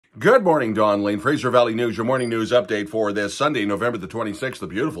Good morning, Don Lane. Fraser Valley News, your morning news update for this Sunday, November the 26th, a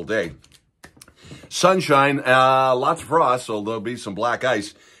beautiful day. Sunshine, lots of frost, so there'll be some black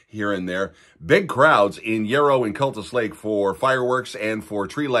ice here and there. Big crowds in Yarrow and Cultus Lake for fireworks and for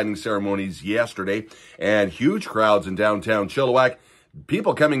tree lighting ceremonies yesterday, and huge crowds in downtown Chilliwack.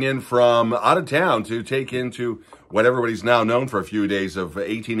 People coming in from out of town to take into what everybody's now known for a few days of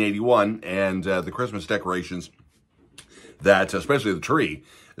 1881 and the Christmas decorations that, especially the tree,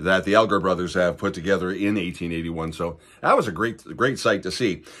 that the Elgar brothers have put together in 1881. So that was a great sight to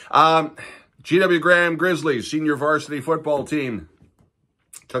see. G.W. Graham Grizzlies senior varsity football team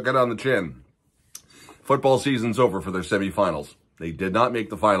took it on the chin. Football season's over for their semifinals. They did not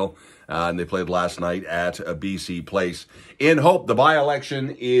make the final, and they played last night at a BC Place. In Hope, the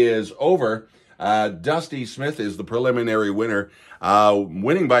by-election is over. Dusty Smith is the preliminary winner,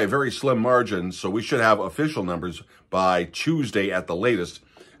 winning by a very slim margin, so we should have official numbers by Tuesday at the latest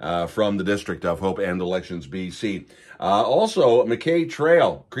from the District of Hope and Elections BC. Also, McKay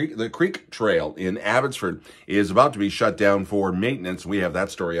Trail, the Creek Trail in Abbotsford, is about to be shut down for maintenance. We have that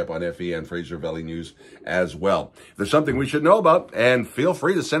story up on FVN, Fraser Valley News, as well. If there's something we should know about, and feel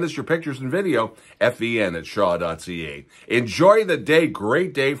free to send us your pictures and video, fvn@shaw.ca. Enjoy the day.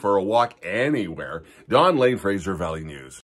 Great day for a walk anywhere. Don Lane, Fraser Valley News.